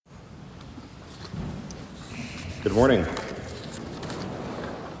Good morning.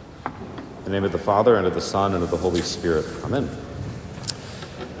 In the name of the Father, and of the Son, and of the Holy Spirit. Amen.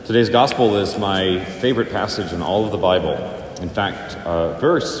 Today's gospel is my favorite passage in all of the Bible. In fact, a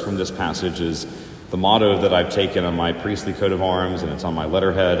verse from this passage is the motto that I've taken on my priestly coat of arms, and it's on my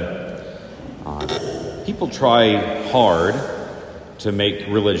letterhead. People try hard to make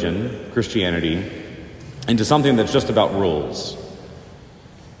religion, Christianity, into something that's just about rules.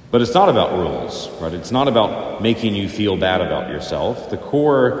 But it's not about rules, right? It's not about making you feel bad about yourself. The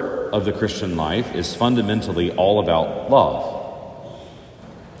core of the Christian life is fundamentally all about love.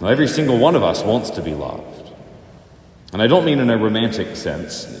 Now, every single one of us wants to be loved. And I don't mean in a romantic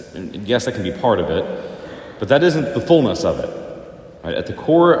sense. And yes, that can be part of it, but that isn't the fullness of it. Right? At the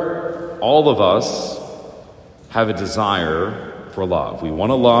core, all of us have a desire for love. We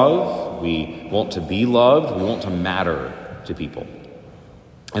want to love, we want to be loved, we want to matter to people.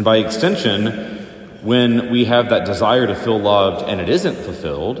 And by extension, when we have that desire to feel loved and it isn't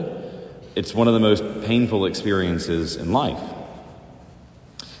fulfilled, it's one of the most painful experiences in life.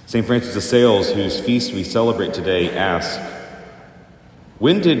 St. Francis de Sales, whose feast we celebrate today, asks,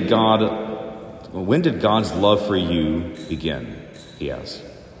 when did God's love for you begin? He asks.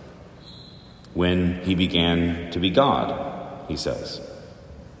 When he began to be God, he says.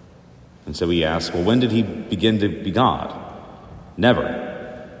 And so we ask, well, when did he begin to be God? Never.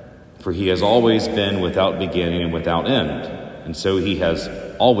 For he has always been without beginning and without end. And so he has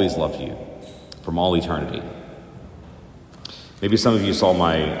always loved you from all eternity. Maybe some of you saw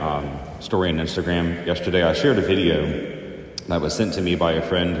my story on Instagram yesterday. I shared a video that was sent to me by a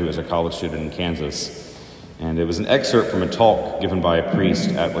friend who is a college student in Kansas. And it was an excerpt from a talk given by a priest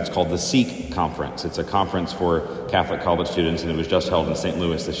at what's called the Seek Conference. It's a conference for Catholic college students, and it was just held in St.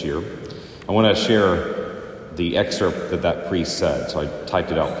 Louis this year. I want to share the excerpt that priest said, so I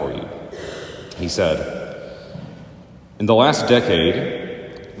typed it out for you. He said, in the last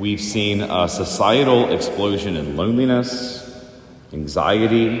decade, we've seen a societal explosion in loneliness,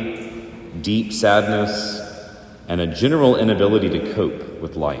 anxiety, deep sadness, and a general inability to cope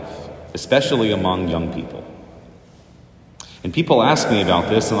with life, especially among young people. And people ask me about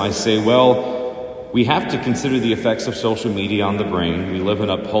this, and I say, well, we have to consider the effects of social media on the brain. We live in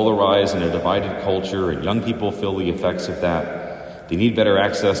a polarized and a divided culture, and young people feel the effects of that. They need better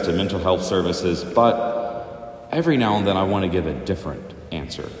access to mental health services, but every now and then I want to give a different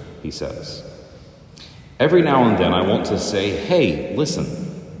answer, he says. Every now and then I want to say, hey,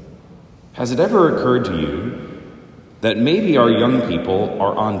 listen, has it ever occurred to you that maybe our young people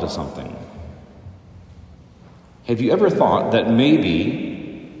are onto something? Have you ever thought that maybe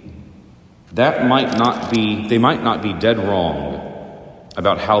they might not be dead wrong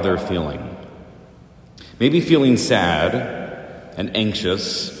about how they're feeling? Maybe feeling sad and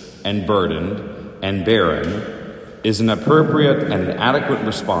anxious and burdened and barren is an appropriate and an adequate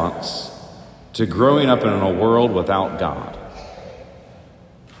response to growing up in a world without God.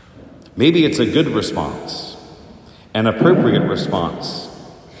 Maybe it's a good response, an appropriate response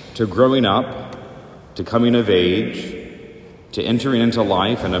to growing up, to coming of age, to entering into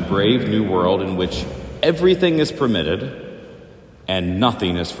life in a brave new world in which everything is permitted and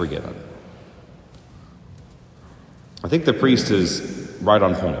nothing is forgiven. I think the priest is right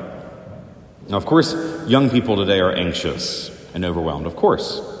on point. Now, of course, young people today are anxious and overwhelmed. Of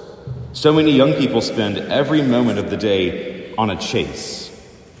course. So many young people spend every moment of the day on a chase.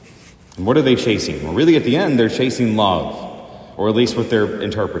 And what are they chasing? Well, really, at the end, they're chasing love, or at least what they're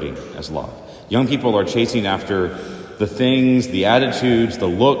interpreting as love. Young people are chasing after the things, the attitudes, the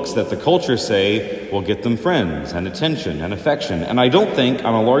looks that the culture say will get them friends and attention and affection. And I don't think,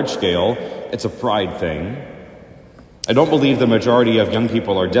 on a large scale, it's a pride thing. I don't believe the majority of young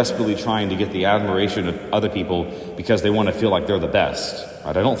people are desperately trying to get the admiration of other people because they want to feel like they're the best.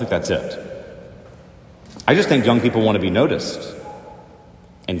 Right? I don't think that's it. I just think young people want to be noticed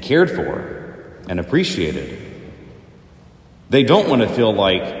and cared for and appreciated. They don't want to feel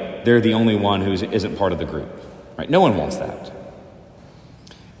like they're the only one who isn't part of the group. Right? No one wants that.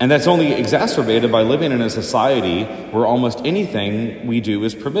 And that's only exacerbated by living in a society where almost anything we do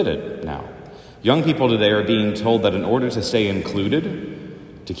is permitted now. Young people today are being told that in order to stay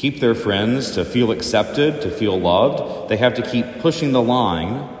included, to keep their friends, to feel accepted, to feel loved, they have to keep pushing the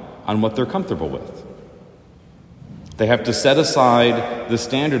line on what they're comfortable with. They have to set aside the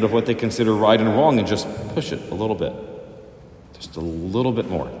standard of what they consider right and wrong and just push it a little bit. Just a little bit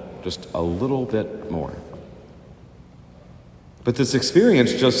more. Just a little bit more. But this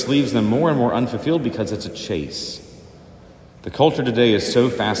experience just leaves them more and more unfulfilled because it's a chase. The culture today is so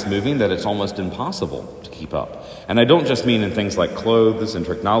fast-moving that it's almost impossible to keep up. And I don't just mean in things like clothes and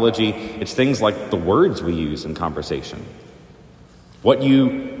technology. It's things like the words we use in conversation. What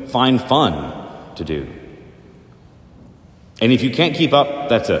you find fun to do. And if you can't keep up,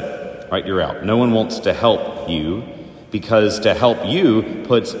 that's it, right? You're out. No one wants to help you, because to help you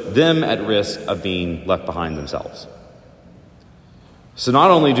puts them at risk of being left behind themselves. So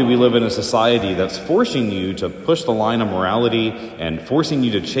not only do we live in a society that's forcing you to push the line of morality and forcing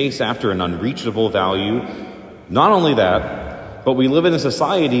you to chase after an unreachable value, not only that, but we live in a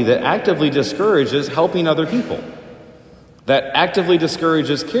society that actively discourages helping other people, that actively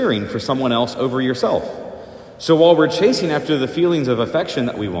discourages caring for someone else over yourself. So while we're chasing after the feelings of affection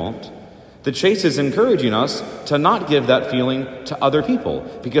that we want, the chase is encouraging us to not give that feeling to other people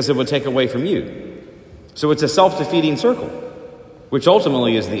because it would take away from you. So it's a self-defeating circle, which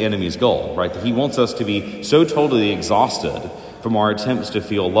ultimately is the enemy's goal, right? That he wants us to be so totally exhausted from our attempts to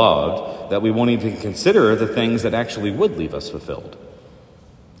feel loved that we won't even consider the things that actually would leave us fulfilled,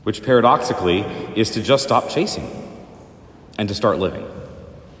 which paradoxically is to just stop chasing and to start living.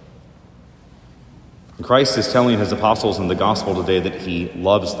 Christ is telling his apostles in the gospel today that he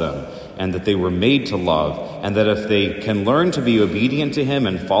loves them and that they were made to love, and that if they can learn to be obedient to him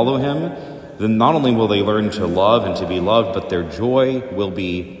and follow him, then not only will they learn to love and to be loved, but their joy will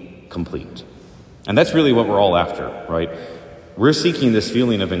be complete. And that's really what we're all after, right? We're seeking this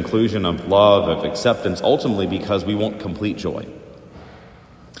feeling of inclusion, of love, of acceptance, ultimately because we want complete joy.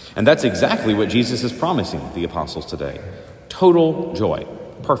 And that's exactly what Jesus is promising the apostles today. Total joy.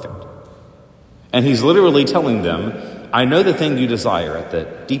 Perfect. And he's literally telling them, I know the thing you desire at the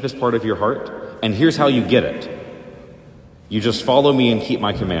deepest part of your heart, and here's how you get it. You just follow me and keep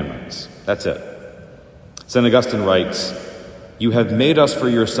my commandments. That's it. St. Augustine writes, you have made us for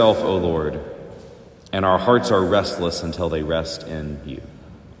yourself, O Lord, and our hearts are restless until they rest in you.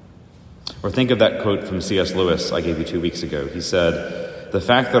 Or think of that quote from C.S. Lewis I gave you 2 weeks ago. He said, the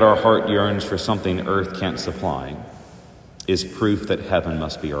fact that our heart yearns for something earth can't supply is proof that heaven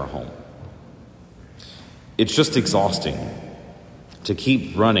must be our home. It's just exhausting to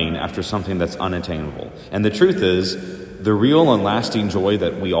keep running after something that's unattainable. And the truth is, the real and lasting joy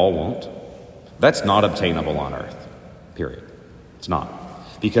that we all want, that's not obtainable on earth, period. It's not.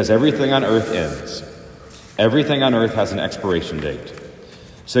 Because everything on earth ends. Everything on earth has an expiration date.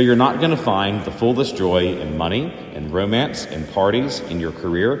 So you're not going to find the fullest joy in money, in romance, in parties, in your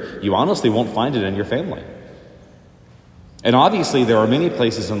career. You honestly won't find it in your family. And obviously, there are many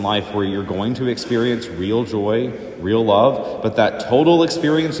places in life where you're going to experience real joy, real love, but that total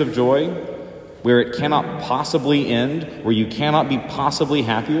experience of joy, where it cannot possibly end, where you cannot be possibly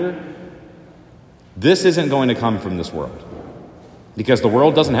happier, this isn't going to come from this world. Because the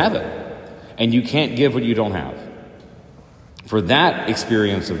world doesn't have it, and you can't give what you don't have. For that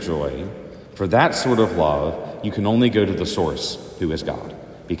experience of joy, for that sort of love, you can only go to the source, who is God,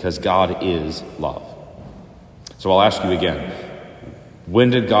 because God is love. So I'll ask you again, when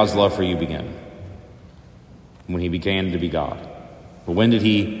did God's love for you begin? When he began to be God. But when did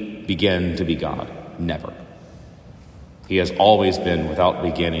he begin to be God? Never. He has always been without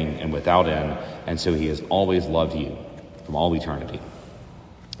beginning and without end, and so he has always loved you from all eternity.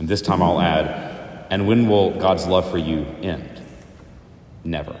 And this time I'll add, and when will God's love for you end?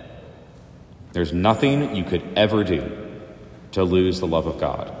 Never. There's nothing you could ever do to lose the love of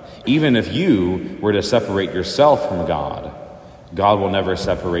God. Even if you were to separate yourself from God, God will never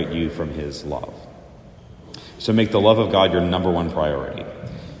separate you from his love. So make the love of God your number one priority,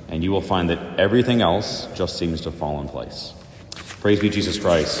 and you will find that everything else just seems to fall in place. Praise be Jesus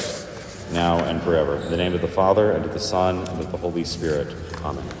Christ, now and forever. In the name of the Father, and of the Son, and of the Holy Spirit.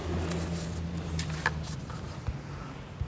 Amen.